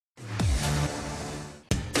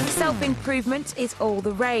Self-improvement is all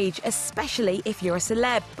the rage, especially if you're a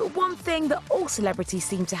celeb. But one thing that all celebrities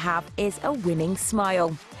seem to have is a winning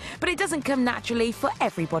smile. But it doesn't come naturally for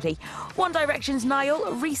everybody. One Direction's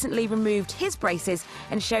Niall recently removed his braces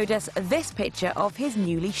and showed us this picture of his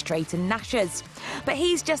newly straightened gnashers. But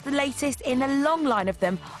he's just the latest in a long line of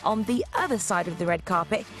them on the other side of the red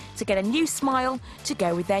carpet to get a new smile to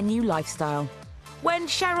go with their new lifestyle. When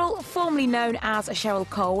Cheryl, formerly known as Cheryl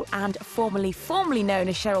Cole and formerly known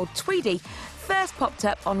as Cheryl Tweedy, first popped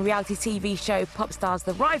up on reality TV show Popstars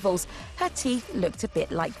The Rivals, her teeth looked a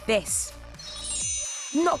bit like this.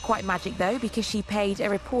 Not quite magic though, because she paid a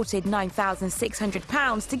reported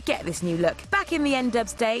 £9,600 to get this new look. Back in the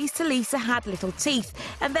N-Dubs days, Talisa had little teeth,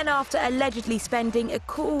 and then after allegedly spending a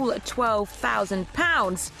cool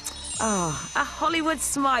 £12,000, a Hollywood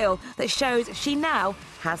smile that shows she now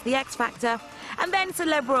has the X Factor. And then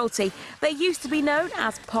celeb royalty. They used to be known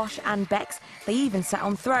as Posh and Becks. They even sat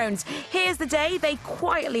on thrones. Here's the day they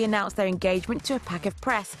quietly announced their engagement to a pack of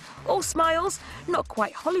press. All smiles, not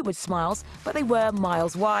quite Hollywood smiles, but they were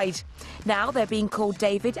miles wide. Now they're being called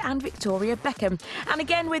David and Victoria Beckham. And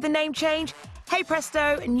again with the name change, hey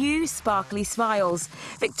presto, new sparkly smiles.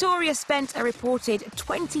 Victoria spent a reported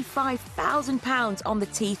 £25,000 on the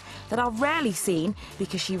teeth that are rarely seen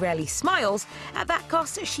because she rarely smiles. At that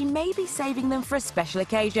cost, she may be saving them for a special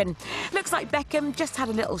occasion. Looks like Beckham just had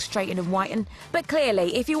a little straighten and whiten. But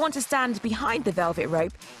clearly, if you want to stand behind the velvet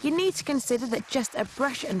rope, you need to consider that just a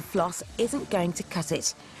brush and floss isn't going to cut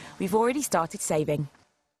it. We've already started saving.